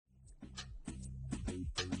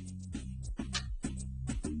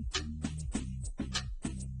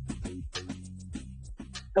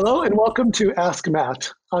Hello and welcome to Ask Matt.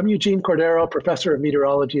 I'm Eugene Cordero, professor of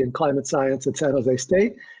meteorology and climate science at San Jose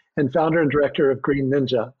State and founder and director of Green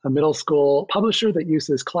Ninja, a middle school publisher that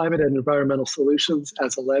uses climate and environmental solutions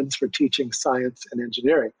as a lens for teaching science and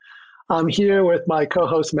engineering. I'm here with my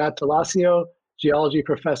co-host Matt Delasio, geology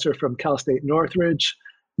professor from Cal State Northridge,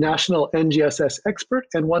 national NGSS expert,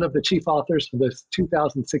 and one of the chief authors of the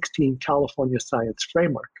 2016 California Science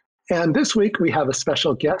Framework. And this week we have a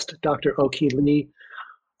special guest, Dr. Oki Lee.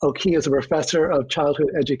 Oki is a professor of childhood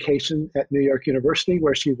education at New York University,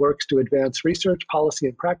 where she works to advance research, policy,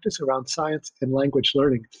 and practice around science and language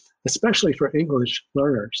learning, especially for English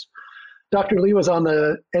learners. Dr. Lee was on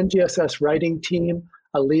the NGSS writing team,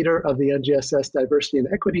 a leader of the NGSS diversity and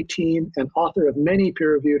equity team, and author of many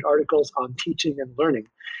peer-reviewed articles on teaching and learning.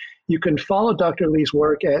 You can follow Dr. Lee's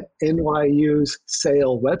work at NYU's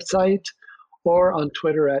SAIL website or on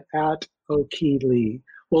Twitter at Oki Lee.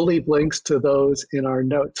 We'll leave links to those in our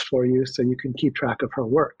notes for you so you can keep track of her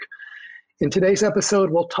work. In today's episode,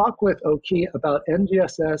 we'll talk with Oki about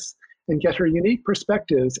NGSS and get her unique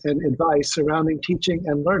perspectives and advice surrounding teaching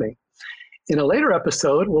and learning. In a later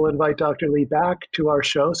episode, we'll invite Dr. Lee back to our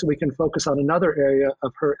show so we can focus on another area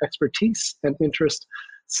of her expertise and interest,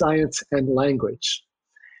 science and language.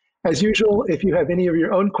 As usual, if you have any of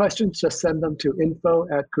your own questions, just send them to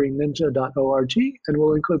info@greenninja.org, and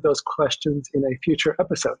we'll include those questions in a future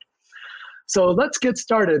episode. So let's get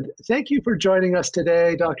started. Thank you for joining us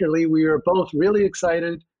today, Dr. Lee. We are both really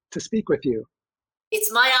excited to speak with you.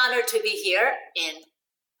 It's my honor to be here, and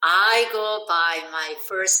I go by my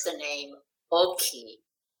first name, Oki,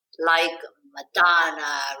 like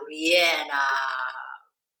Madonna, Rihanna,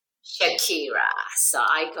 Shakira. So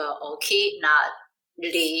I go Oki, not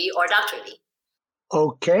Lee or Dr. Lee.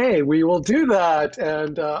 Okay, we will do that.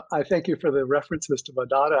 And I thank you for the references to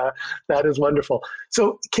Madonna. That is wonderful.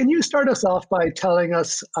 So can you start us off by telling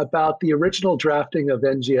us about the original drafting of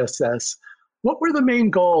NGSS? What were the main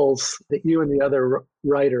goals that you and the other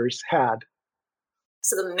writers had?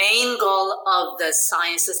 So the main goal of the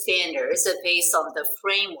science standards based on the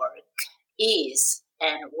framework is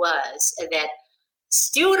and was that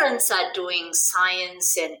students are doing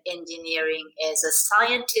science and engineering as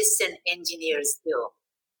scientists and engineers do,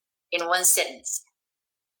 in one sentence.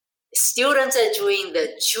 Students are doing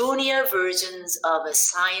the junior versions of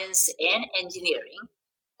science and engineering,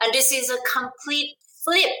 and this is a complete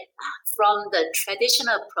flip from the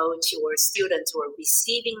traditional approach where students were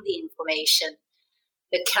receiving the information,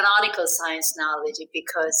 the canonical science knowledge,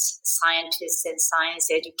 because scientists and science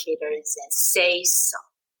educators say so.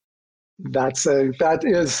 That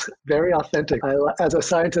is very authentic. As a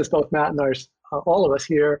scientist, both Matt and all of us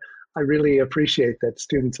here, I really appreciate that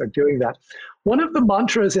students are doing that. One of the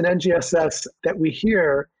mantras in NGSS that we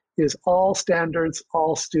hear is all standards,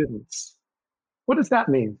 all students. What does that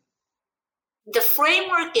mean? The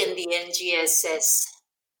framework in the NGSS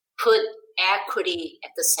put equity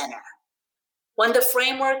at the center. When the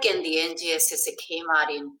framework in the NGSS came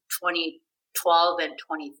out in 2012 and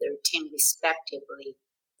 2013 respectively,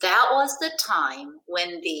 that was the time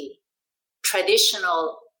when the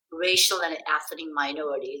traditional racial and ethnic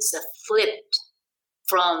minorities flipped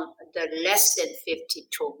from the less than 50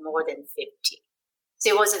 to more than 50. So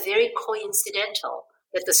it was very coincidental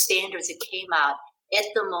that the standards came out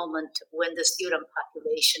at the moment when the student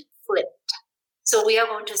population flipped. So we are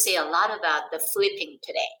going to say a lot about the flipping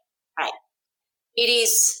today, right? It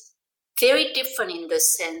is very different in the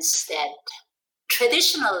sense that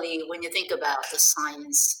traditionally, when you think about the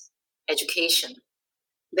science education,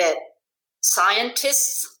 that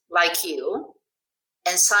scientists like you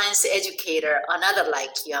and science educator, another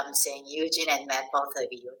like you, I'm saying Eugene and Matt, both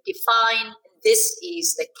of you, define this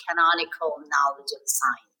is the canonical knowledge of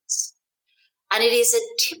science. And it is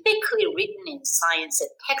typically written in science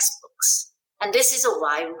textbooks. And this is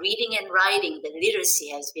why reading and writing, the literacy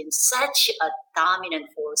has been such a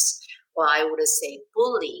dominant force, or I would say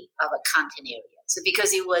bully of a content area. So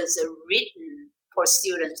because it was written for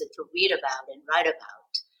students to read about and write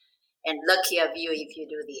about. And lucky of you if you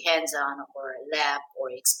do the hands-on or lab or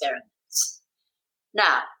experiments.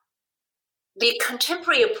 Now, the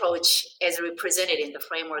contemporary approach as represented in the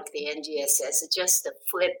framework, the NGSS, just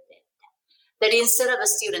flipped it. That instead of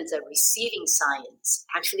students are receiving science,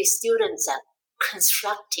 actually students are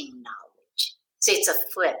constructing knowledge. So it's a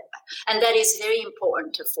flip. And that is very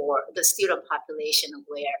important for the student population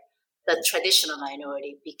where the traditional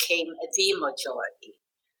minority became the majority.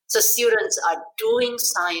 So students are doing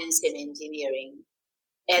science and engineering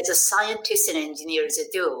as scientists and engineers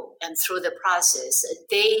do, and through the process,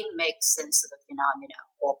 they make sense of the phenomena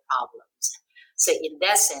or problems. So in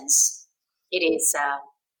that sense, it is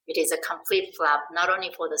it is a complete flop, not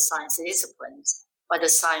only for the science disciplines, but the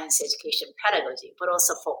science education pedagogy, but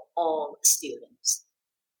also for all students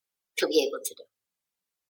to be able to do.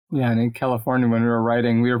 Yeah, and in California, when we were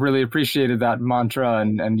writing, we really appreciated that mantra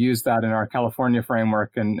and used that in our California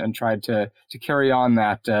framework and tried to carry on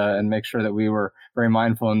that and make sure that we were very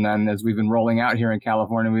mindful. And then as we've been rolling out here in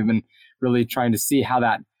California, we've been really trying to see how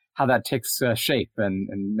that takes shape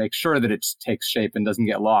and make sure that it takes shape and doesn't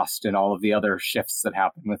get lost in all of the other shifts that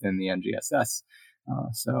happen within the NGSS.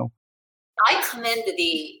 So I commend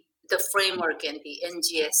the framework and the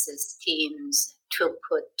NGSS teams to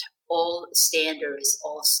put all standards,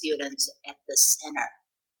 all students at the center.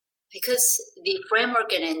 Because the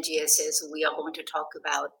framework and NGSS we are going to talk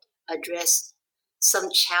about address some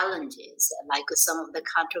challenges, like some of the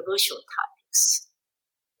controversial topics,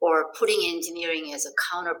 or putting engineering as a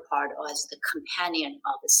counterpart or as the companion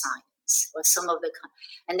of the science, or some of the,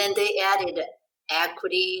 and then they added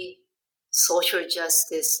equity, social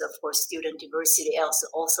justice for student diversity,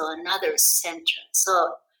 also another center.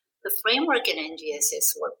 So the framework and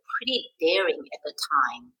NGSS were pretty daring at the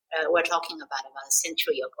time. We're talking about a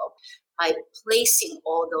century ago, by placing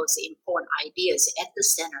all those important ideas at the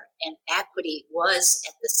center, and equity was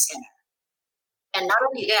at the center. And not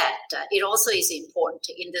only that, it also is important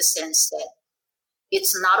in the sense that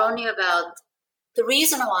it's not only about the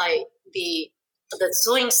reason why the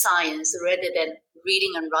doing science rather than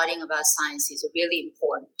reading and writing about science is really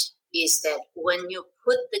important is that when you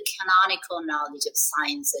put the canonical knowledge of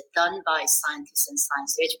science done by scientists and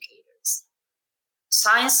science educators,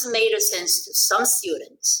 science made sense to some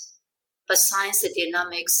students, but science did not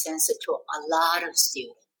make sense to a lot of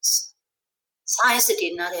students. Science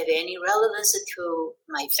did not have any relevance to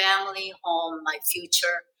my family, home, my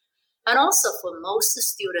future. And also for most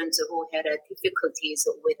students who had difficulties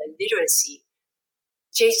with literacy,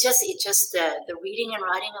 the reading and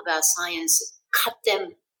writing about science cut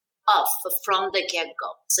them off from the get-go.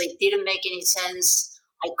 So it didn't make any sense.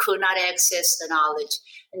 I could not access the knowledge.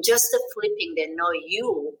 And just the flipping that, no,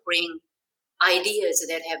 you bring ideas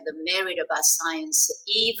that have the merit about science,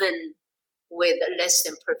 even with less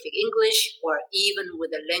than perfect English or even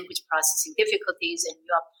with the language processing difficulties, and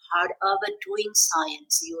you are part of doing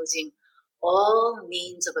science using all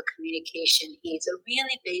means of a communication is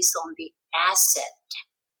really based on the asset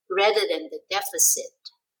rather than the deficit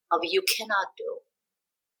of you cannot do.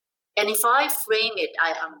 And if I frame it, I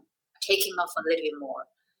am taking off a little bit more.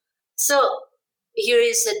 So here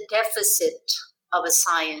is a deficit of a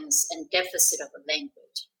science and deficit of a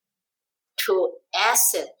language to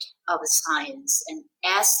asset of a science and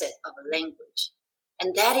asset of a language.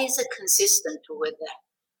 And that is consistent with that.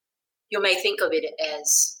 You may think of it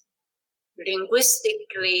as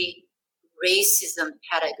linguistically racism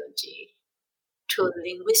pedagogy to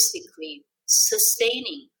linguistically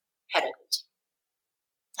sustaining pedagogy.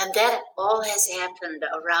 And that all has happened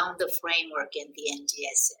around the framework in the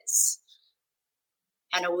NGSS.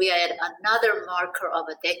 And we are at another marker of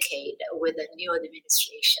a decade with a new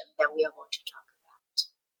administration that we are going to talk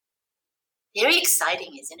about. Very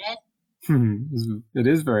exciting, isn't it? It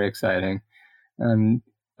is very exciting. And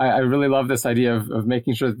I really love this idea of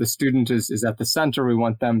making sure that the student is at the center. We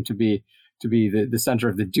want them to be the center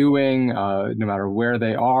of the doing, no matter where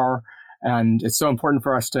they are. And it's so important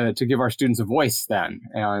for us to give our students a voice then.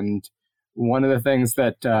 And one of the things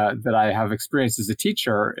that I have experienced as a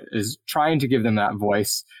teacher is trying to give them that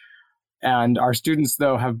voice. And our students,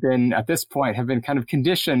 though, have been kind of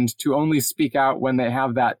conditioned to only speak out when they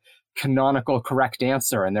have that canonical correct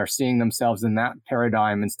answer, and they're seeing themselves in that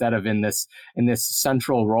paradigm instead of in this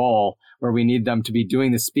central role where we need them to be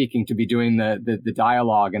doing the speaking, to be doing the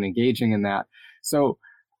dialogue and engaging in that. So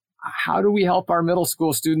how do we help our middle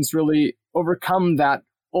school students really overcome that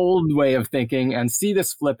old way of thinking and see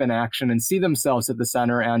this flip in action and see themselves at the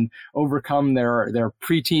center and overcome their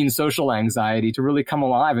preteen social anxiety to really come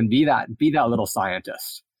alive and be that little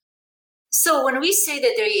scientist? So when we say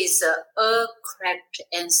that there is a correct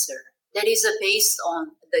answer that is based on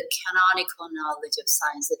the canonical knowledge of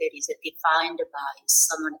science that is defined by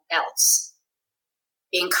someone else,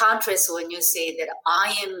 in contrast, when you say that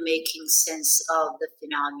I am making sense of the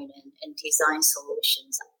phenomenon and design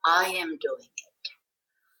solutions, I am doing it.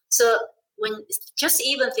 So just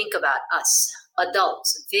even think about us,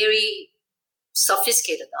 adults, very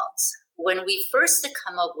sophisticated adults. When we first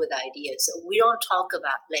come up with ideas, we don't talk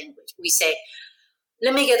about language. We say,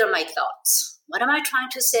 let me gather my thoughts. What am I trying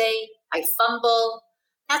to say? I fumble.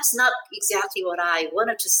 That's not exactly what I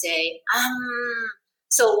wanted to say.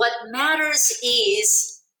 So what matters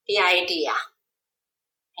is the idea.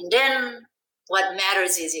 And then what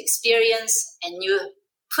matters is experience, and you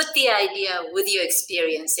put the idea with your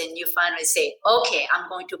experience, and you finally say, okay, I'm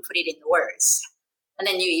going to put it in words. And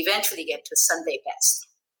then you eventually get to Sunday best.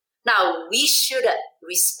 Now, we should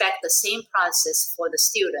respect the same process for the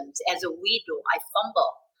students as we do. I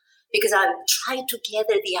fumble because I try to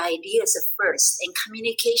gather the ideas first, and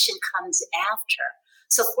communication comes after.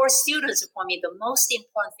 So for students, for me, the most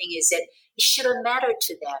important thing is that it shouldn't matter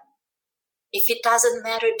to them. If it doesn't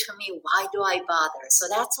matter to me, why do I bother? So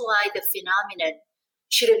that's why the phenomenon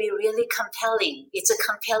should be really compelling. It's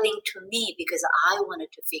compelling to me because I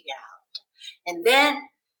wanted to figure out. And then,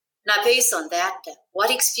 now based on that,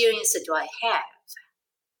 what experience do I have?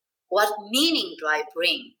 What meaning do I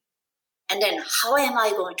bring? And then how am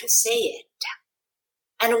I going to say it?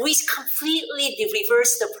 And we completely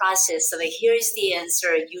reverse the process of here's the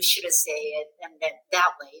answer, you should say it, and then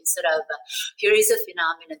that way, instead of here is a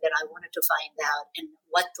phenomenon that I wanted to find out, and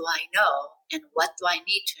what do I know, and what do I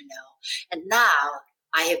need to know? And now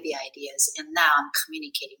I have the ideas, and now I'm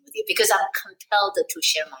communicating with you because I'm compelled to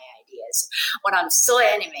share my ideas. When I'm so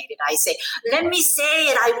animated, I say, let me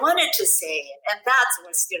say it, I wanted to say it. And that's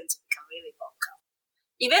where students become really vocal.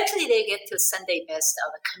 Eventually, they get to Sunday best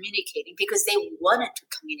of communicating because they wanted to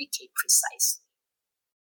communicate precisely.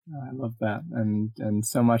 I love that, and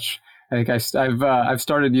so much. I think I've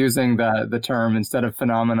started using the term instead of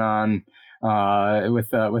phenomenon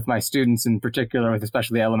with my students in particular, with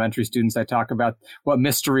especially elementary students. I talk about what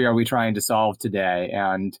mystery are we trying to solve today,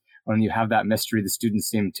 and when you have that mystery, the students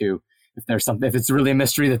seem to, if it's really a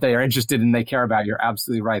mystery that they are interested in, they care about, you're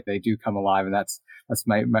absolutely right. They do come alive, and that's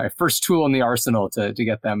my first tool in the arsenal to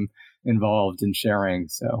get them involved in sharing.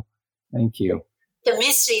 So thank you. The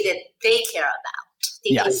mystery that they care about.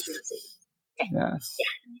 Yes. Okay. Yes.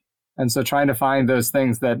 Yeah. And so trying to find those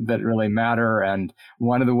things that really matter. And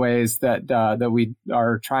one of the ways that we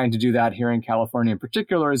are trying to do that here in California in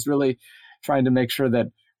particular is really trying to make sure that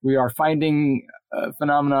we are finding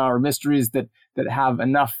phenomena or mysteries that have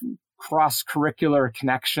enough cross-curricular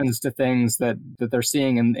connections to things that they're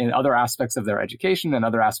seeing in other aspects of their education and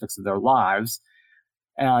other aspects of their lives.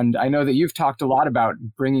 And I know that you've talked a lot about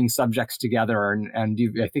bringing subjects together, and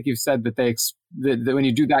I think you've said that that when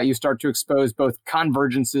you do that, you start to expose both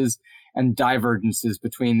convergences and divergences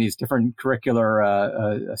between these different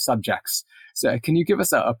curricular subjects. So can you give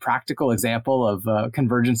us a practical example of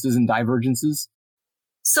convergences and divergences?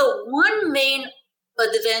 So one main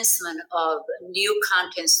advancement of new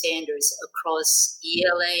content standards across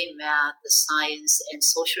ELA, math, science, and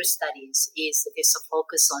social studies is this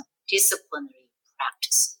focus on disciplinary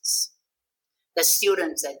practices. The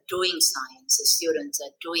students are doing science, the students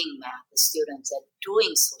are doing math, the students are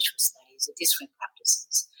doing social studies, different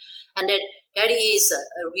practices. And that is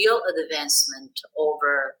a real advancement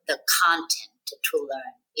over the content to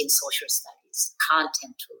learn in social studies,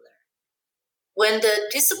 content to learn. When the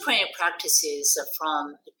disciplinary practices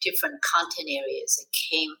from different content areas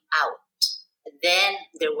came out, then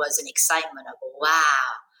there was an excitement of,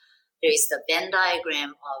 wow, there is the Venn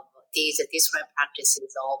diagram of these different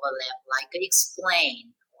practices overlap, like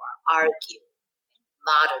explain or argue,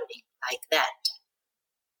 modeling, like that.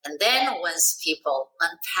 And then once people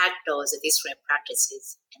unpack those different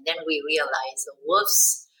practices, and then we realize,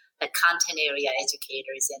 whoops, the content area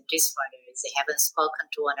educators and disciplinary, they haven't spoken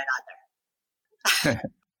to one another.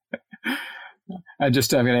 I'm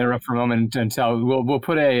going to interrupt for a moment and tell. We'll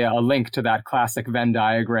put a link to that classic Venn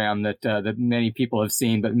diagram that many people have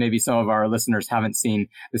seen, but maybe some of our listeners haven't seen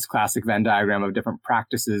this classic Venn diagram of different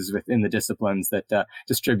practices within the disciplines that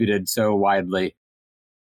distributed so widely.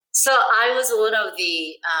 So I was one of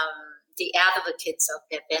the advocates of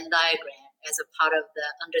that Venn diagram as a part of the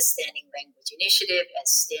Understanding Language Initiative at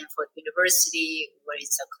Stanford University, where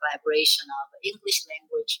it's a collaboration of English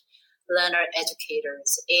language learner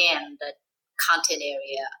educators and the content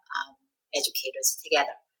area educators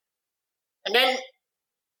together. And then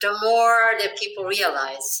the more that people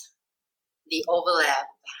realize the overlap,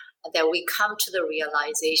 that we come to the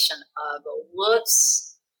realization of,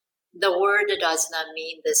 whoops, the word does not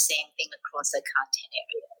mean the same thing across the content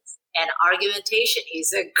areas. And argumentation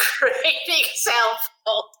is a great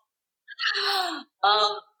example.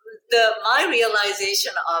 My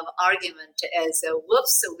realization of argument as,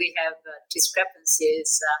 whoops, we have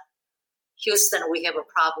discrepancies. Houston, we have a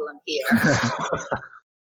problem here.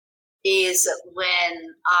 Is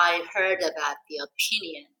when I heard about the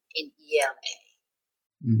opinion in ELA.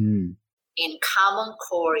 Mm-hmm. In Common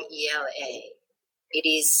Core ELA, it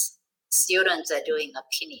is students are doing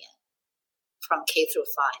opinion from K through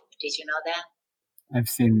 5. Did you know that? I've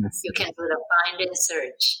seen this. You can do the find and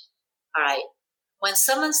search. All right. When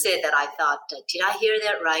someone said that, I thought, did I hear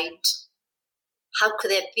that right? How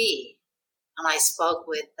could that be? and I spoke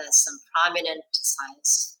with some prominent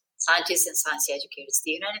scientists and science educators.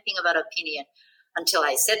 Do you know anything about opinion? Until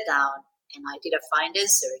I sat down and I did a find and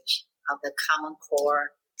search of the Common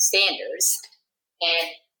Core standards. And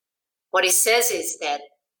what it says is that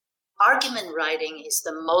argument writing is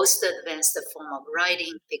the most advanced form of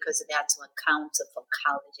writing because that's what counts for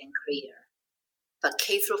college and career. But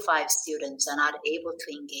K-5 students are not able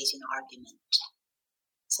to engage in argument.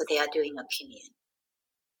 So they are doing opinion.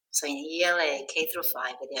 So in ELA, K-5,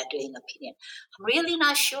 they are doing opinion. I'm really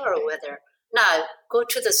not sure whether, now go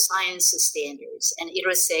to the science standards and it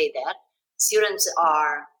will say that students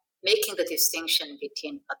are making the distinction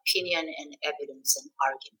between opinion and evidence and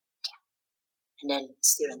argument. And then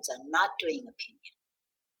students are not doing opinion.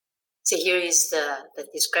 So here is the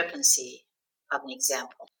discrepancy of an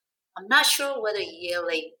example. I'm not sure whether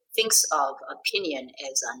ELA thinks of opinion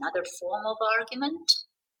as another form of argument,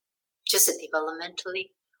 just developmentally,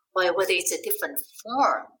 or whether it's a different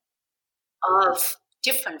form of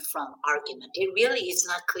different from argument. It really is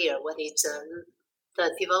not clear whether it's the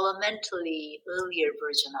developmentally earlier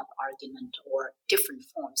version of argument or different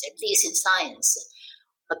forms. At least in science,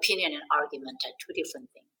 opinion and argument are two different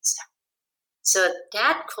things. So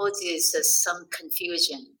that causes some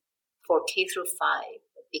confusion for K-5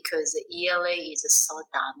 because the ELA is so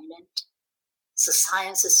dominant. So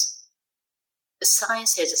science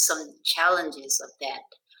has some challenges of that.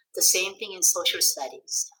 The same thing in social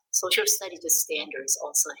studies. Social studies standards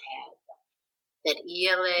also have that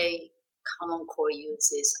ELA Common Core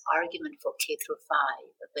uses argument for K-5,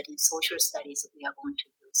 but in social studies we are going to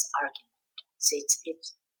use argument. So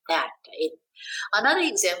it's that. Another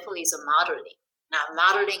example is modeling. Now,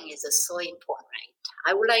 modeling is so important, right?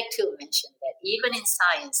 I would like to mention that even in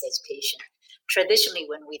science education, traditionally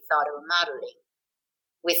when we thought of modeling,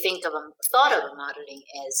 we thought of modeling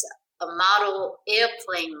as a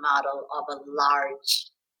airplane model of a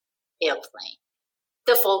large airplane.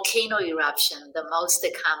 The volcano eruption, the most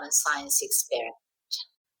common science experiment.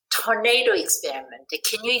 Tornado experiment.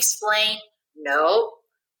 Can you explain? No.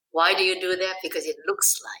 Why do you do that? Because it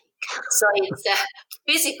looks like. So it's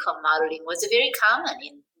physical modeling was very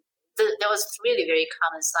common. There was really very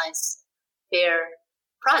common science fair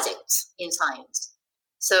projects in science.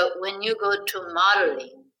 So when you go to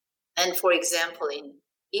modeling, and for example, in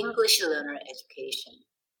English learner education,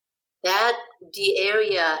 that the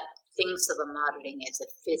area thinks of a modeling as a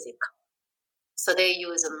physical. So they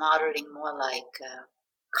use a modeling more like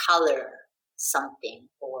color something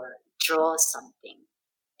or draw something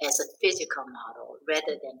as a physical model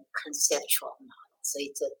rather than conceptual model. So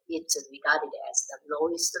it's regarded as the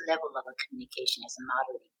lowest level of a communication as a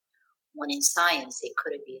modeling. When in science, it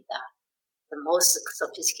could be the most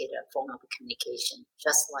sophisticated form of communication,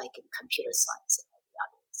 just like in computer science and all the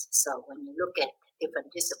others. So when you look at different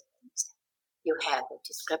disciplines, you have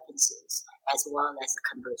discrepancies as well as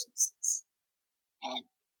convergences. And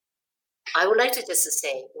I would like to just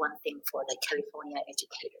say one thing for the California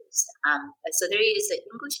educators. So there is an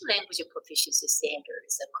English language proficiency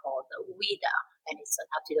standards called WIDA, and it's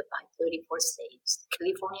adopted by 34 states.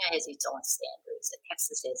 California has its own standards.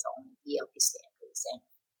 Texas has its own ELP standards, and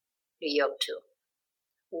New York too.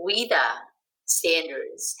 WIDA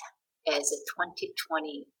standards as a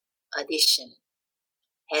 2020 edition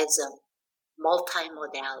has a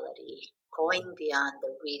multimodality going beyond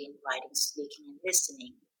the reading, writing, speaking, and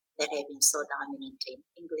listening that have been so dominant in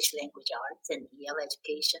English language arts and EL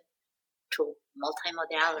education to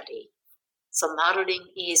multimodality. So modeling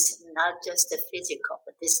is not just the physical,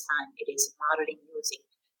 but this time it is modeling using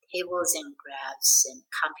tables and graphs and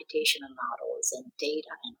computational models and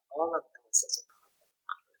data and all of those as a part of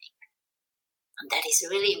modeling. And that is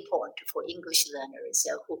really important for English learners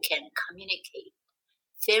who can communicate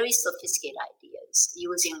very sophisticated ideas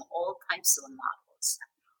using all types of models,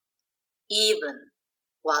 even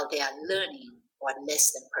while they are learning or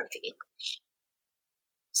less than perfect English.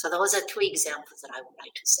 So those are two examples that I would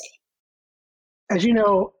like to say. As you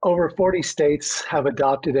know, over 40 states have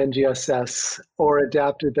adopted NGSS or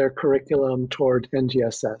adapted their curriculum toward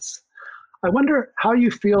NGSS. I wonder how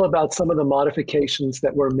you feel about some of the modifications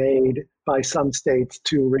that were made by some states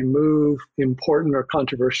to remove important or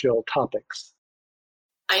controversial topics.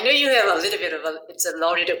 I know you have a little bit of it's a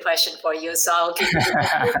loaded question for you, so I'll give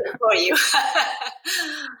it for you.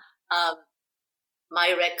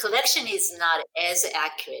 My recollection is not as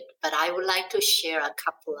accurate, but I would like to share a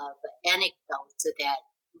couple of anecdotes that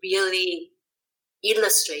really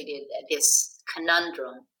illustrated this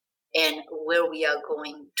conundrum and where we are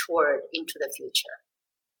going toward into the future.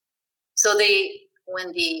 So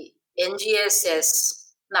when the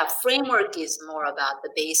NGSS, now framework is more about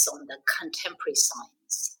the based on the contemporary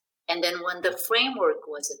science. And then when the framework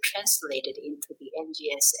was translated into the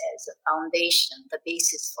NGS as a foundation, the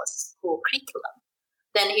basis for school curriculum,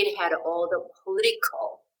 then it had all the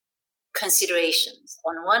political considerations.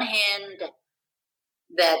 On one hand,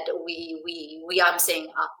 that I'm saying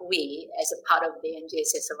we, as a part of the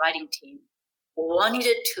NGSS writing team,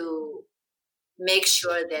 wanted to make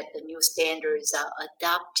sure that the new standards are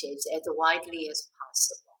adopted as widely as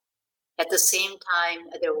possible. At the same time,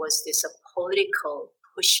 there was this political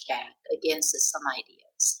pushback against some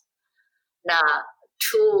ideas. Now,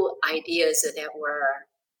 two ideas that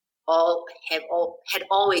had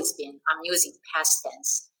always been, I'm using past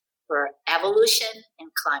tense, were evolution and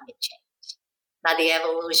climate change. Now, the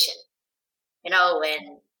evolution,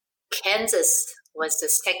 when Kansas was the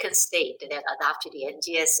second state that adopted the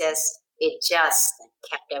NGSS, it just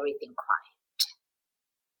kept everything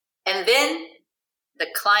quiet. And then the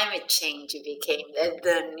climate change became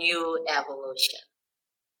the new evolution.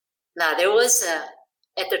 Now,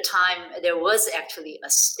 at the time, there was actually a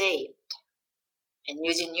state, and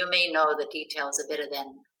Eugene, you may know the details better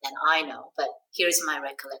than I know, but here's my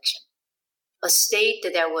recollection. A state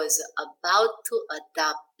that was about to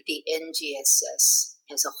adopt the NGSS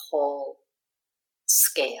as a whole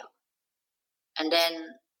scale. And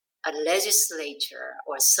then a legislature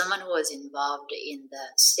or someone who was involved in the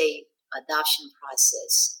state adoption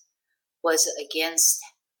process was against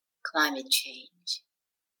climate change.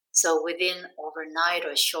 So within overnight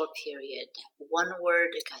or short period, one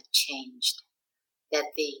word got changed,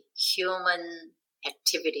 that the human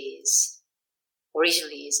activities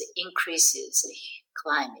originally increases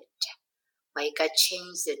climate, but it got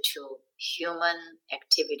changed to human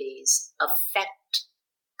activities affect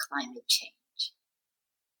climate change.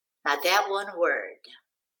 Now that one word,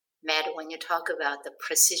 Matt, when you talk about the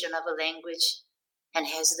precision of a language and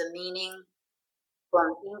has the meaning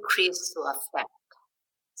from increase to affect,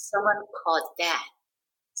 someone called that.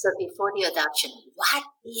 So before the adoption, what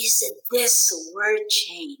is this word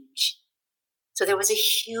change? So there was a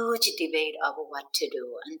huge debate of what to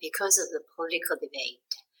do. And because of the political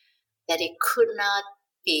debate, that it could not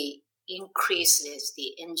be increased as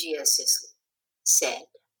the NGSS said,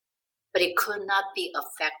 but it could not be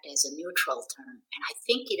affect as a neutral term. And I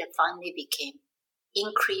think it finally became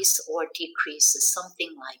increase or decrease,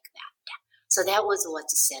 something like that. So that was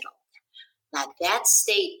what's settled. Now that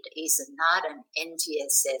state is not an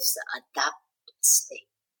NGSS adopted state,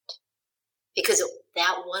 because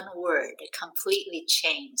that one word completely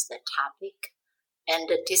changed the topic and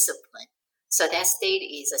the discipline. So that state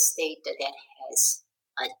is a state that has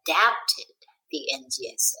adapted the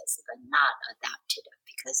NGSS, but not adopted it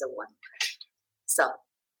because of one word. So,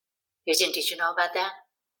 Eugene, did you know about that?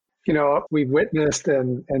 We've witnessed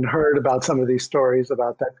and heard about some of these stories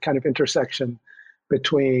about that kind of intersection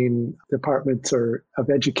between departments of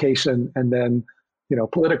education and then,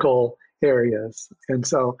 political areas. And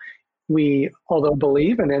so we, although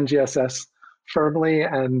believe in NGSS firmly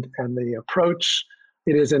and the approach,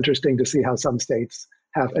 it is interesting to see how some states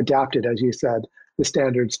have adapted, as you said, the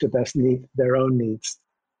standards to best meet their own needs.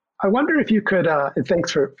 I wonder if you could, and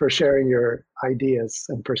thanks for sharing your ideas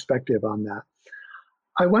and perspective on that.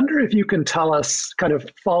 I wonder if you can tell us, kind of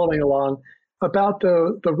following along, about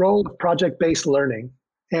the role of project-based learning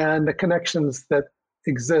and the connections that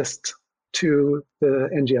exist to the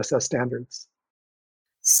NGSS standards.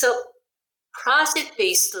 So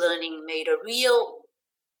project-based learning made a real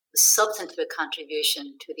substantive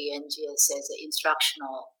contribution to the NGSS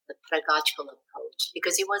instructional, the pedagogical approach,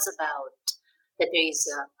 because it was about that there is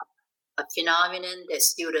a phenomenon that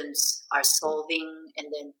students are solving,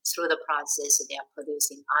 and then through the process they are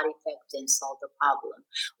producing artifacts and solve the problem,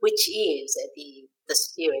 which is the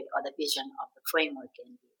spirit or the vision of the framework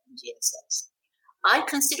in the NGSS. I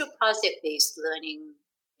consider project-based learning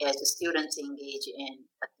as the students engage in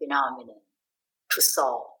a phenomenon to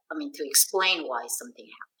explain why something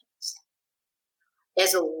happens.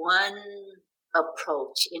 As a one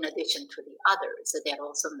approach in addition to the others that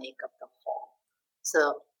also make up the whole.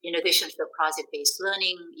 So in addition to the project-based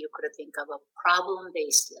learning, you could think of a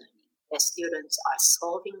problem-based learning, that students are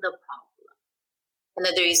solving the problem. And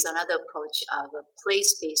then there is another approach of a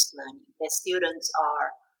place-based learning, that students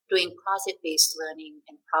are doing project-based learning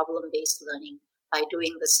and problem-based learning by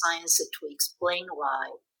doing the science to explain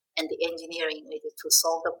why, and the engineering to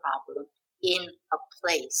solve the problem in a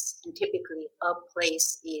place. And typically a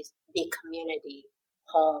place is the community,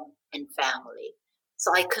 home, and family.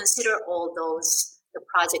 So I consider all those, the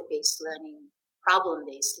project-based learning,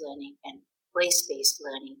 problem-based learning, and place-based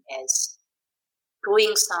learning as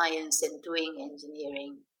doing science and doing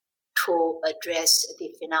engineering to address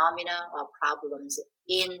the phenomena or problems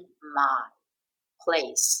in my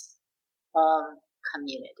place, home,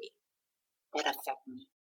 community that affect me.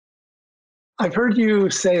 I've heard you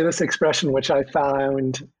say this expression, which I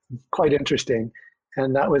found quite interesting,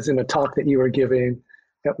 and that was in a talk that you were giving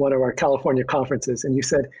at one of our California conferences. And you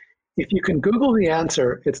said, if you can Google the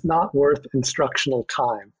answer, it's not worth instructional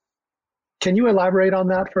time. Can you elaborate on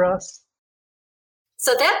that for us?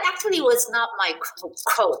 So that actually was not my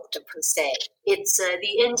quote per se. It's the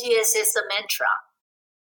NGSS mantra.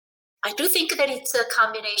 I do think that it's a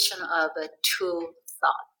combination of two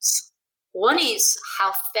thoughts. One is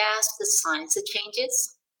how fast the science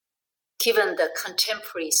changes. Given the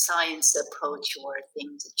contemporary science approach where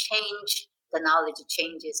things change, the knowledge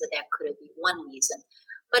changes, that could be one reason.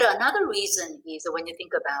 But another reason is when you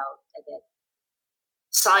think about that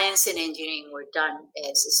science and engineering were done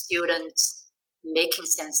as students making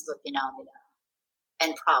sense of phenomena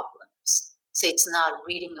and problems. So it's not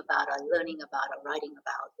reading about or learning about or writing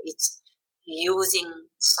about. It's using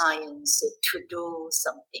science to do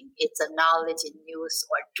something. It's a knowledge in use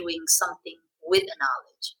or doing something with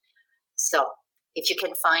knowledge. So if you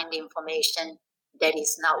can find information that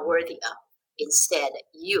is not worthy of, instead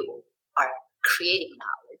you are creating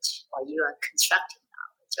knowledge, or you are constructing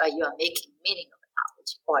knowledge, or you are making meaning of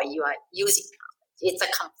knowledge, or you are using knowledge. It's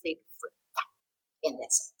a complete flip in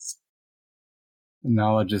that sense.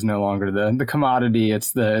 Knowledge is no longer the commodity.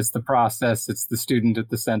 It's the process. It's the student at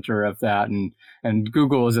the center of that, and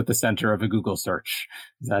Google is at the center of a Google search.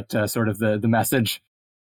 Is that sort of the message?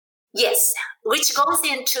 Yes, which goes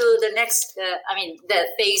into the next, the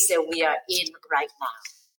phase that we are in right now.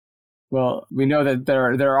 Well, we know that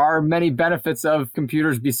there are many benefits of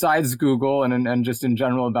computers besides Google and just in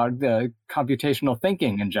general about the computational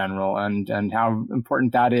thinking in general and how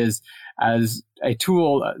important that is as a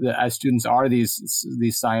tool as students are these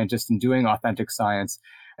scientists and doing authentic science.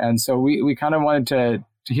 And so we kind of wanted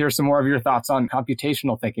to hear some more of your thoughts on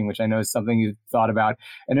computational thinking, which I know is something you've thought about.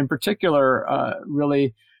 And in particular,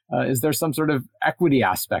 is there some sort of equity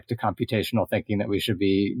aspect to computational thinking that we should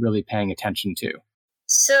be really paying attention to?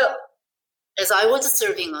 So, as I was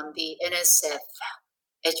serving on the NSF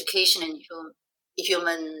Education and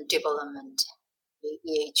Human Development, the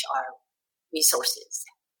EHR Resources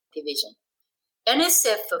Division,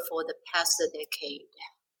 NSF for the past decade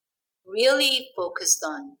really focused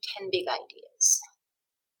on 10 big ideas.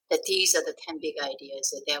 That these are the 10 big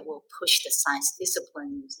ideas that will push the science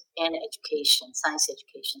disciplines and education, science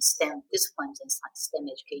education, STEM disciplines and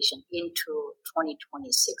STEM education into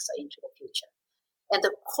 2026 or into the future. And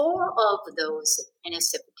the core of those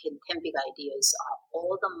NSF 10 big ideas are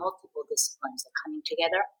all the multiple disciplines that are coming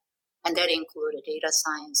together. And that include data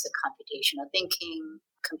science, computational thinking,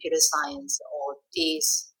 computer science, all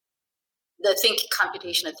these,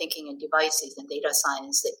 computational thinking and devices and data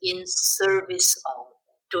science in service of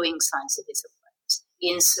doing science disciplines,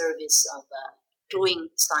 in service of doing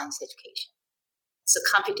science education. So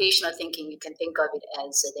computational thinking, you can think of it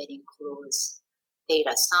as that includes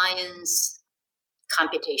data science,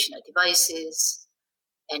 computational devices,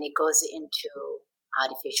 and it goes into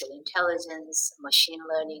artificial intelligence, machine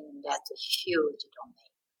learning. That's a huge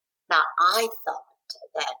domain. Now, I thought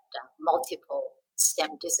that multiple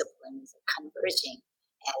STEM disciplines are converging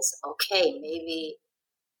as, okay, maybe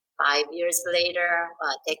 5 years later,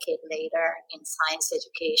 a decade later in science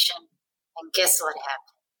education. And guess what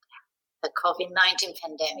happened? The COVID-19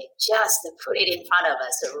 pandemic just put it in front of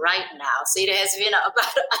us right now. So it has been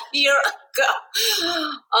about a year ago.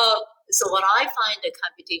 So what I find the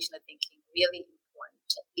computational thinking really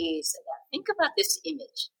important is that think about this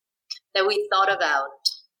image, that we thought about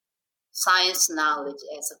science knowledge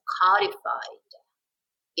as a codified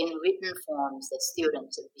in written forms that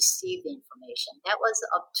students receive the information. That was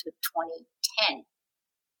up to 2010.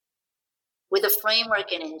 With the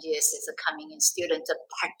framework in NGSS coming in, students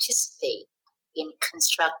participate in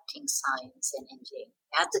constructing science and engineering.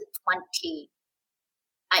 That's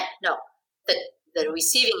the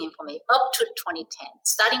receiving information up to 2010.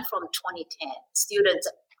 Starting from 2010, students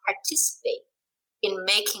participate in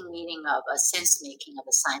making meaning of a sense making of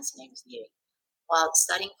a science and engineering. While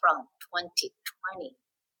starting from 2020,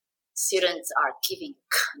 students are giving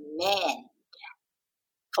command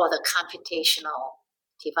for the computational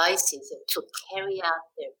devices to carry out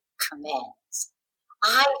their commands.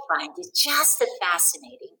 I find it just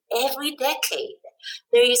fascinating. Every decade,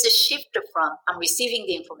 there is a shift from I'm receiving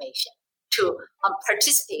the information to I'm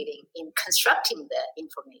participating in constructing the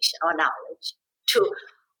information or knowledge to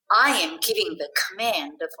I am giving the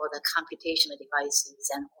command for the computational devices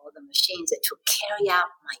and all the machines to carry out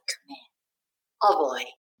my command. Oh boy.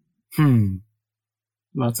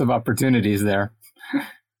 Lots of opportunities there.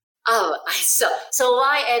 So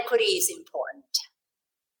why equity is important?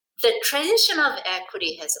 The tradition of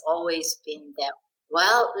equity has always been that,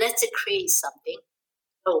 well, let's create something.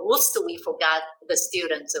 But whoops, we forgot the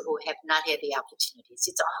students who have not had the opportunities.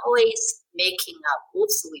 It's always making up,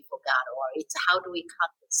 whoops, we forgot, or it's how do we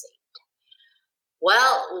compensate?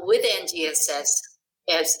 Well, with NGSS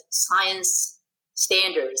as science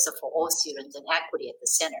standards for all students and equity at the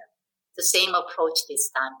center, the same approach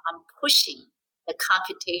this time. I'm pushing the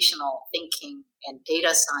computational thinking and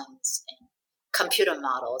data science and computer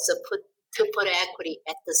models to put equity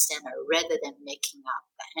at the center rather than making up.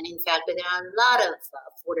 And in fact, there are a lot of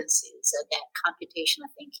affordances that computational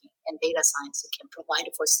thinking and data science can provide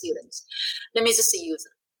for students. Let me just use,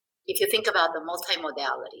 if you think about the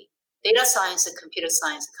multimodality, data science and computer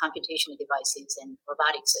science, computational devices, and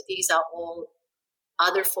robotics, these are all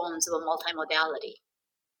other forms of multimodality,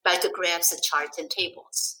 like graphs, charts, and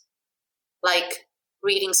tables, like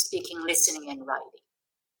reading, speaking, listening, and writing.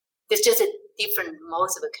 There's just a different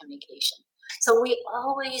modes of communication. So we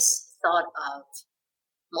always thought of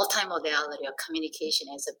multimodality or communication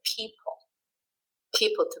as a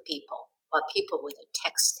people to people, or people with a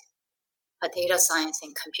text. But data science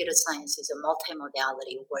and computer science is a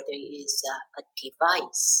multimodality where there is a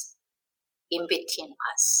device in between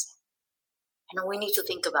us. And we need to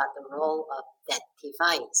think about the role of that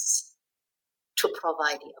device to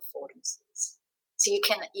provide the affordances. So you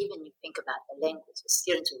can even think about the language. The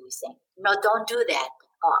students will be saying, no, don't do that.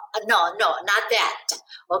 No, not that.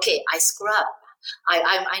 Okay, I screw up.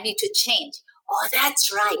 I need to change. Oh,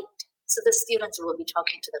 that's right. So the students will be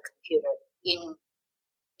talking to the computer in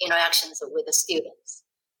interactions with the students.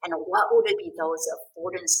 And what would be those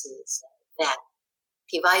affordances that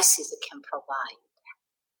devices can provide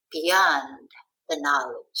beyond the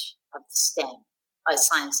knowledge of STEM, or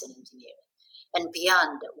science and engineering, and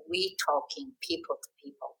beyond we talking people to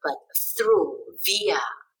people, but via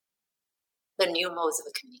the new modes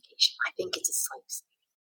of communication? I think it's a slight.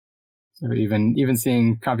 So even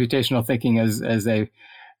seeing computational thinking as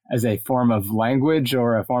a form of language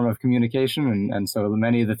or a form of communication, and so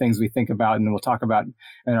many of the things we think about, and we'll talk about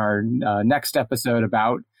in our next episode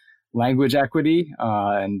about language equity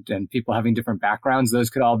and people having different backgrounds, those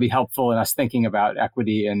could all be helpful in us thinking about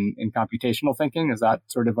equity in computational thinking. Is that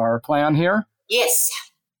sort of our plan here? Yes.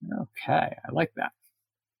 Okay, I like that.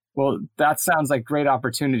 Well, that sounds like great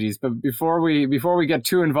opportunities. But before we get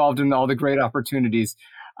too involved in all the great opportunities,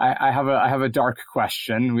 I have a dark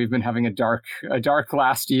question. We've been having a dark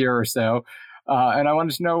last year or so. And I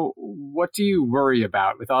wanted to know, what do you worry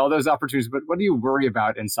about with all those opportunities? But what do you worry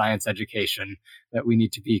about in science education that we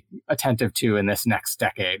need to be attentive to in this next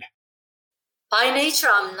decade? By nature,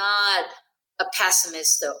 I'm not a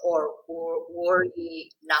pessimist or worry.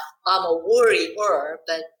 Not, I'm a worrier,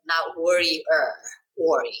 but not worrier.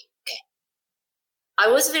 Worry. Okay. I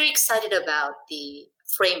was very excited about the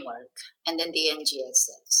framework and then the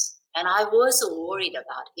NGSS, and I was worried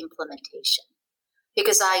about implementation,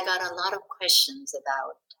 because I got a lot of questions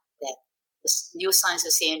about that. The new science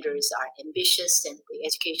standards are ambitious and the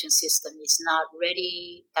education system is not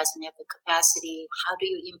ready, doesn't have the capacity. How do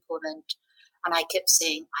you implement? And I kept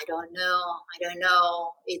saying, I don't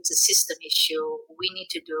know. It's a system issue.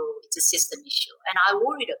 It's a system issue. And I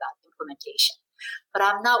worried about implementation. But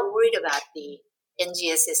I'm not worried about the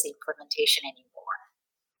NGSS implementation anymore.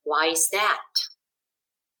 Why is that?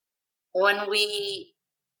 When we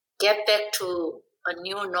get back to a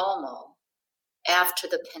new normal after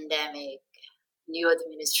the pandemic, new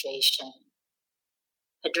administration,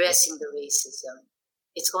 addressing the racism,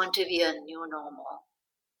 it's going to be a new normal.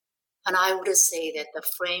 And I would say that the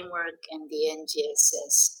framework and the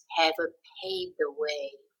NGSS have paved the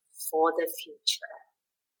way for the future,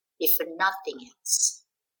 if nothing else.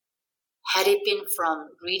 Had it been from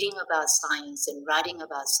reading about science and writing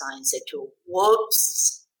about science to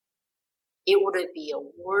whoops, it would be a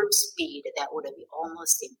warp speed that would be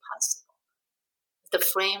almost impossible. The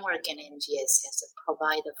framework and NGSS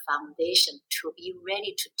provide a foundation to be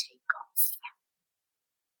ready to take off.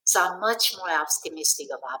 So I'm much more optimistic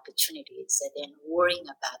of opportunities than worrying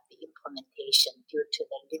about the implementation due to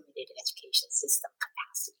the limited education system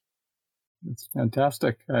capacity. That's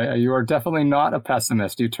fantastic. You are definitely not a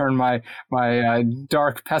pessimist. You turn my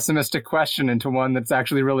dark, pessimistic question into one that's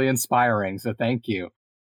actually really inspiring. So thank you.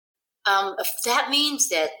 That means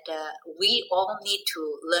that we all need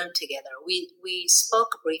to learn together. We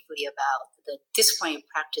spoke briefly about the disciplinary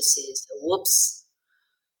practices,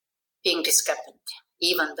 being discrepant,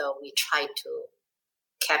 even though we try to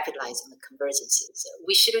capitalize on the convergences.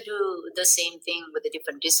 We should do the same thing with the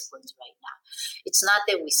different disciplines right now. It's not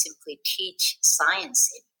that we simply teach science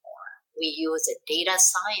anymore. we use data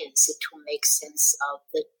science to make sense of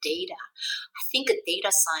the data. I think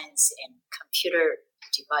data science and computer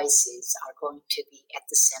devices are going to be at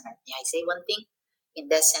the center. May I say one thing in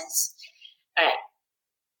that sense? All right.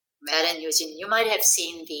 Matt and Eugene, you might have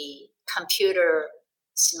seen the computer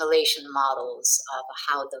simulation models of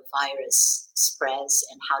how the virus spreads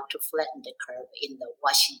and how to flatten the curve in the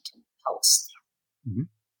Washington Post. Mm-hmm.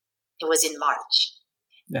 It was in March.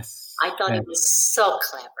 Yes. I thought it was so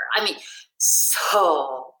clever. I mean,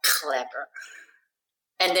 so clever.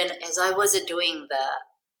 And then as I was doing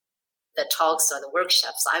the talks or the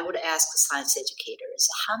workshops, I would ask science educators,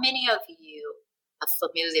 how many of you are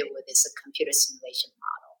familiar with this computer simulation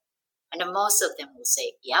model? And most of them will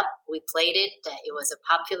say, yep, we played it. It was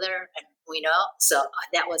popular and we know. So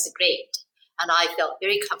that was great. And I felt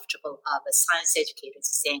very comfortable of the science educators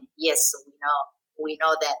saying, yes, we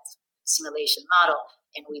know that simulation model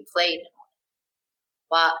and we played it.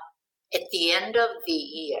 Well, at the end of the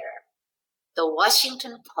year, the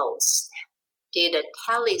Washington Post did a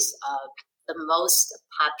tallies of the most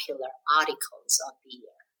popular articles of the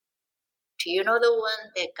year. Do you know the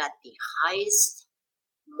one that got the highest,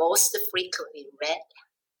 most frequently read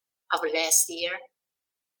of last year?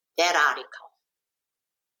 That article.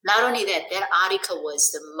 Not only that, that article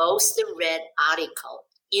was the most read article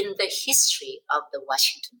in the history of the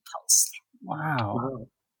Washington Post. Wow.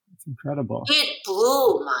 That's incredible. It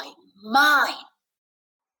blew my mind.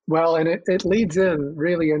 Well, and it leads in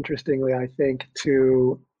really interestingly, I think,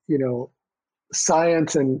 to,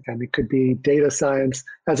 science and it could be data science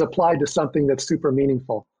as applied to something that's super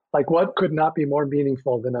meaningful. Like what could not be more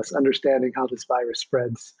meaningful than us understanding how this virus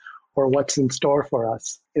spreads or what's in store for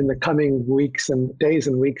us in the coming weeks and days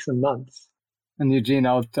and weeks and months. And Eugene,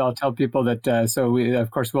 I'll tell people that, so we, of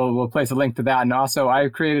course, we'll place a link to that. And also I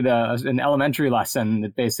created an elementary lesson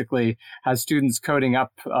that basically has students coding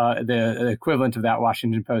up the equivalent of that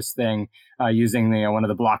Washington Post thing using one of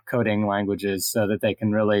the block coding languages so that they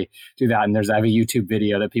can really do that. And I have a YouTube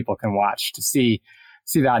video that people can watch to see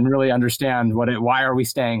that and really understand why are we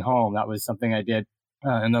staying home? That was something I did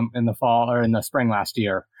in the fall or in the spring last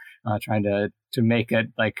year. Trying to make it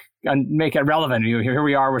make it relevant. Here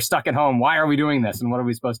we are, we're stuck at home. Why are we doing this? And what are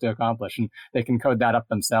we supposed to accomplish? And they can code that up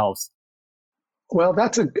themselves. Well,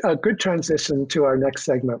 that's a good transition to our next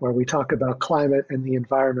segment where we talk about climate and the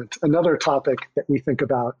environment, another topic that we think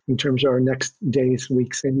about in terms of our next days,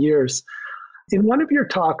 weeks, and years. In one of your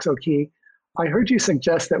talks, Oki, I heard you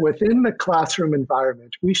suggest that within the classroom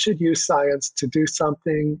environment, we should use science to do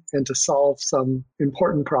something and to solve some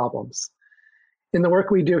important problems. In the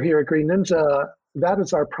work we do here at Green Ninja, that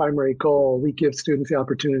is our primary goal. We give students the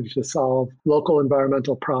opportunity to solve local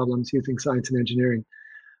environmental problems using science and engineering.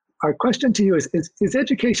 Our question to you is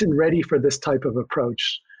education ready for this type of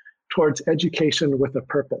approach towards education with a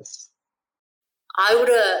purpose? I would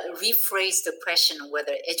rephrase the question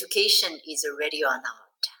whether education is ready or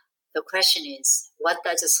not. The question is, what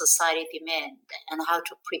does society demand and how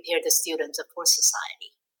to prepare the students for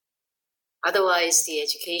society? Otherwise, the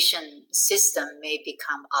education system may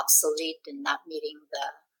become obsolete and not meeting the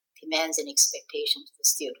demands and expectations of the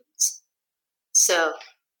students. So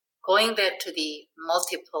going back to the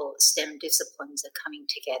multiple STEM disciplines that are coming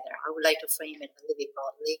together, I would like to frame it a little bit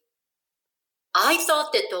broadly. I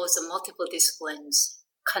thought that those multiple disciplines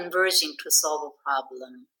converging to solve a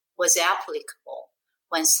problem was applicable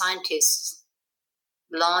when scientists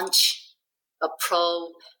launch a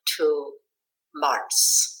probe to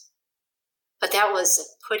Mars. But that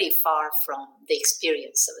was pretty far from the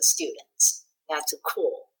experience of the students. That's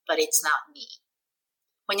cool, but it's not me.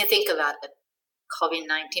 When you think about the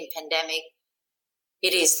COVID-19 pandemic,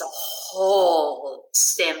 it is the whole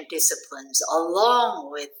STEM disciplines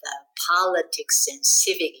along with the politics and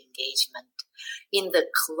civic engagement in the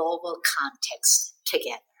global context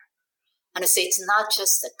together. And so it's not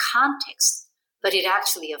just the context, but it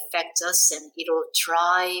actually affects us and it will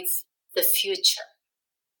drive the future.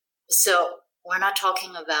 So we're not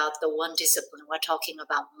talking about the one discipline. We're talking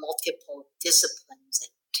about multiple disciplines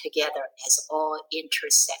together as all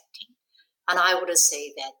intersecting. And I would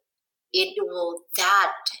say that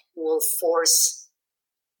that will force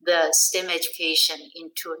the STEM education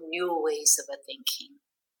into new ways of thinking,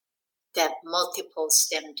 that multiple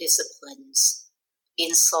STEM disciplines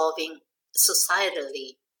in solving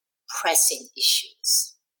societally pressing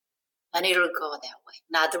issues. And it'll go that way.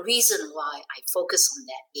 Now, the reason why I focus on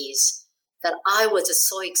that is that I was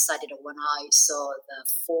so excited when I saw the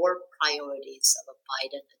 4 priorities of a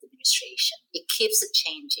Biden administration. It keeps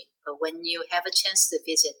changing, but when you have a chance to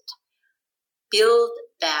visit, build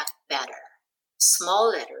back better, small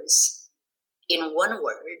letters in one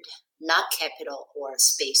word, not capital or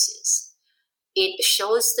spaces. it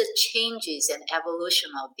shows the changes and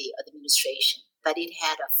evolution of the administration, but it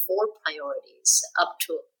had 4 priorities up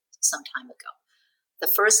to some time ago.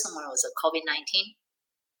 The first one was COVID-19.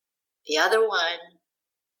 The other one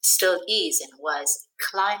still is and was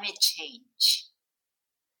climate change.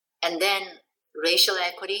 And then racial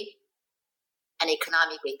equity and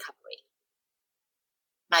economic recovery.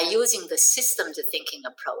 Now, using the systems thinking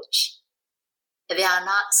approach, they are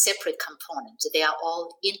not separate components. They are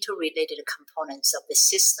all interrelated components of the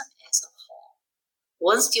system as a whole.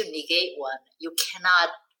 Once you negate one, you cannot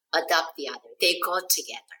adopt the other. They go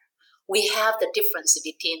together. We have the difference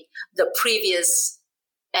between the previous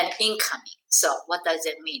and incoming. So what does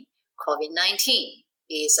that mean? COVID-19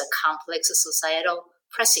 is a complex societal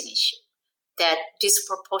pressing issue that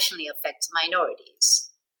disproportionately affects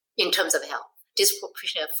minorities in terms of health,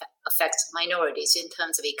 disproportionately affects minorities in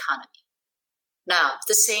terms of economy. Now,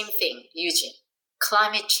 the same thing, Eugene,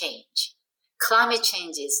 climate change. Climate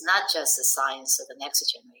change is not just the science of the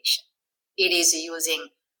next generation. It is using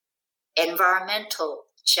environmental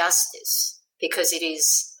justice because it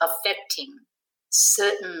is affecting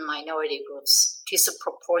certain minority groups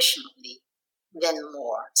disproportionately than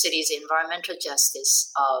more. So it is environmental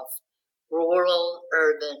justice of rural,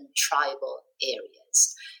 urban, tribal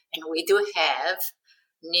areas. And we do have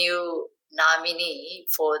new nominee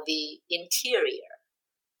for the interior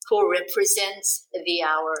who represents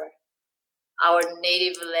our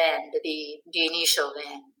native land, the initial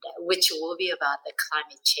land, which will be about the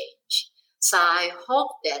climate change. So I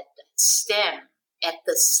hope that STEM at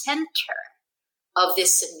the center of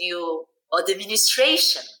this new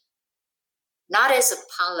administration, not as a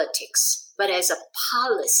politics, but as a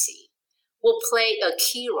policy, will play a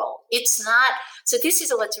key role. It's not, so this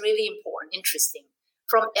is what's really important, interesting.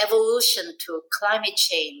 From evolution to climate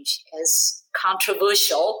change as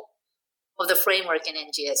controversial of the framework in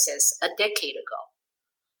NGSS a decade ago.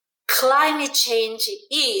 Climate change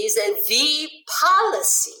is the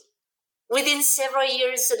policy within several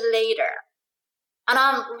years later. And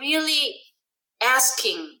I'm really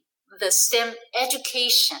asking the STEM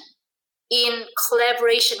education in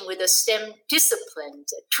collaboration with the STEM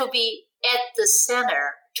disciplines to be at the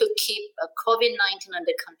center to keep COVID-19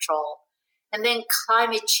 under control, and then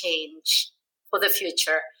climate change for the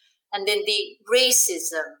future, and then the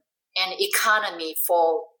racism and economy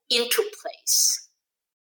fall into place.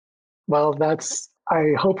 Well,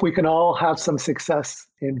 I hope we can all have some success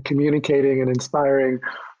in communicating and inspiring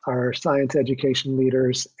our science education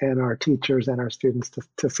leaders and our teachers and our students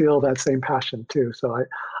to feel that same passion too. So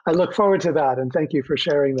I look forward to that, and thank you for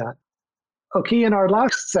sharing that. Okay, in our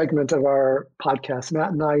last segment of our podcast,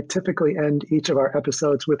 Matt and I typically end each of our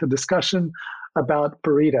episodes with a discussion about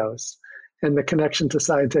burritos and the connection to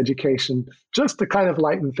science education, just to kind of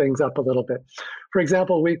lighten things up a little bit. For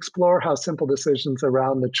example, we explore how simple decisions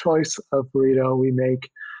around the choice of burrito we make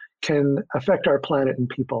can affect our planet and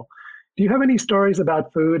people. Do you have any stories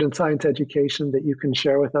about food and science education that you can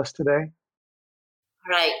share with us today?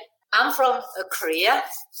 Right. I'm from Korea,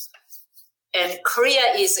 and Korea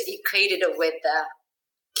is equated with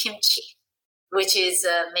kimchi, which is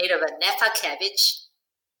made of a Napa cabbage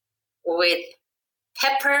with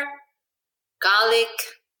pepper, garlic,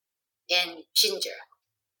 and ginger.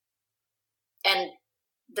 And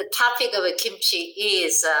the topic of a kimchi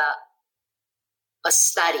is a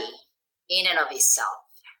study in and of itself.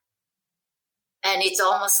 And it's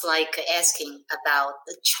almost like asking about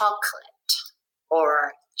the chocolate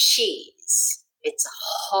or cheese. It's a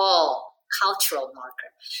whole cultural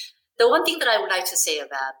marker. The one thing that I would like to say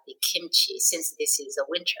about the kimchi, since this is a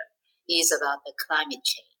winter, is about the climate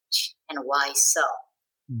change and why so.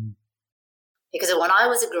 Mm-hmm. Because when I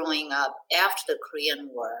was growing up after the Korean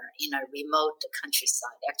War in a remote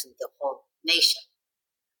countryside, actually the whole nation,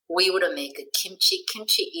 we would make a kimchi.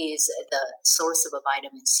 Kimchi is the source of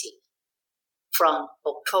vitamin C from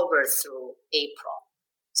October through April.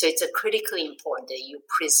 So it's critically important that you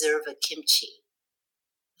preserve a kimchi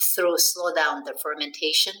slow down the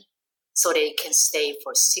fermentation so that it can stay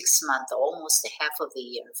for 6 months, almost half of the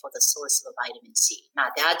year, for the source of vitamin C. Now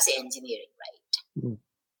that's engineering, right? Mm.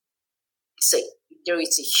 So there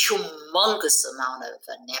is a humongous amount of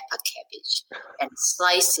Napa cabbage and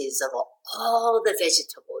slices of all the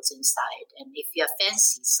vegetables inside. And if you're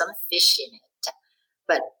fancy, some fish in it,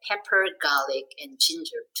 but pepper, garlic, and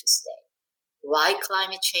ginger to stay. Why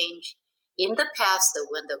climate change? In the past,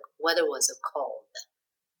 when the weather was cold,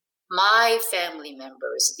 my family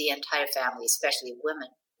members, the entire family, especially women,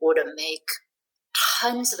 would make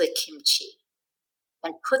tons of kimchi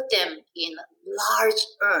and put them in large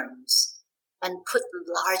urns and put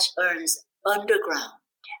large urns underground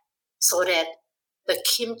so that the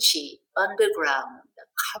kimchi underground,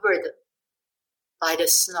 covered by the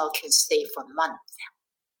snow, can stay for months.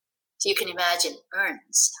 So you can imagine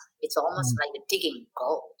urns. It's almost like digging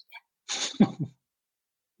gold.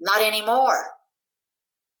 Not anymore.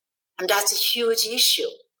 And that's a huge issue.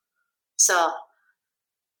 So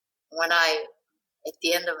at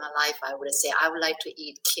the end of my life, I would say I would like to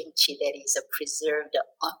eat kimchi that is preserved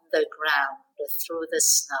on the ground through the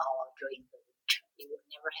snow during the winter. It will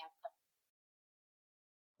never happen.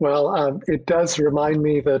 Well, it does remind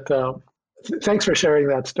me that, thanks for sharing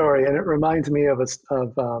that story. And it reminds me of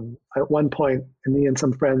at one point, me and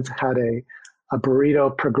some friends had a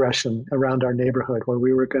burrito progression around our neighborhood where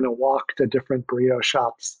we were going to walk to different burrito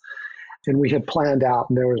shops. And we had planned out,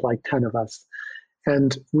 and there was like 10 of us.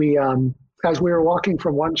 And we, as we were walking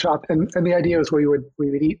from one shop, and the idea was we would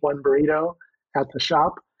eat one burrito at the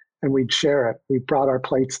shop and we'd share it. We brought our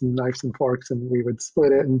plates and knives and forks and we would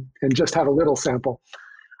split it and just have a little sample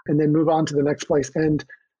and then move on to the next place. And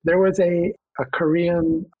there was a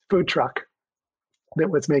Korean food truck that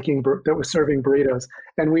was serving burritos.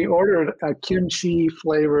 And we ordered a kimchi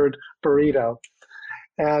flavored burrito.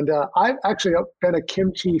 And I've actually been a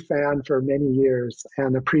kimchi fan for many years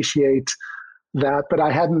and appreciate that, but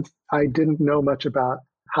I didn't know much about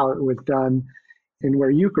how it was done and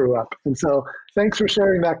where you grew up. And so thanks for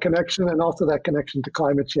sharing that connection and also that connection to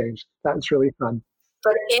climate change. That was really fun.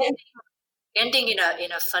 But ending in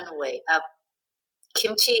a fun way.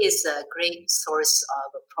 Kimchi is a great source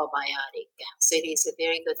of probiotic. So it is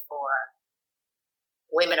very good for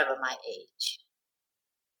women of my age.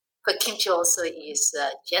 But kimchi also is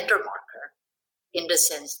a gender marker in the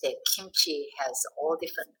sense that kimchi has all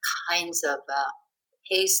different kinds of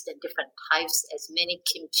taste and different types, as many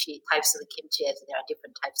types of kimchi as there are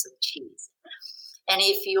different types of cheese. And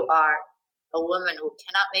if you are a woman who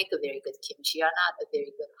cannot make a very good kimchi, you are not a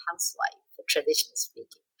very good housewife, traditionally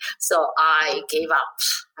speaking. So I gave up.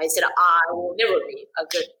 I said, I will never be a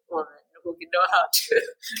good woman who knows how to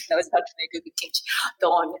make a good kimchi.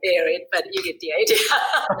 Don't air it, but you get the idea.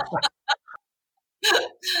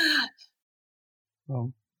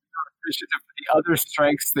 Well, appreciative of the other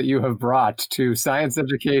strengths that you have brought to science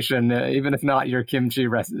education, even if not your kimchi,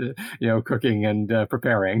 cooking and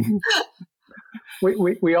preparing.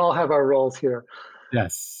 We all have our roles here.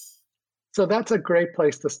 Yes. So that's a great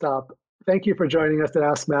place to stop. Thank you for joining us at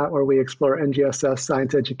Ask Matt, where we explore NGSS,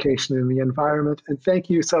 science education, and the environment. And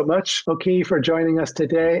thank you so much, Oki, for joining us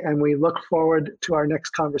today. And we look forward to our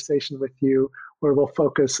next conversation with you, where we'll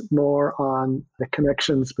focus more on the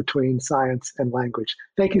connections between science and language.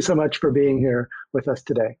 Thank you so much for being here with us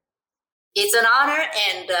today. It's an honor,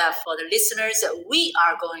 and for the listeners, we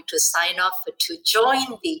are going to sign off to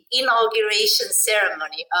join the inauguration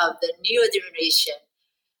ceremony of the new generation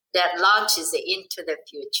that launches into the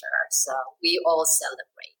future. So we all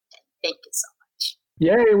celebrate. Thank you so much.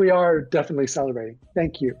 Yay, we are definitely celebrating.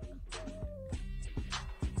 Thank you.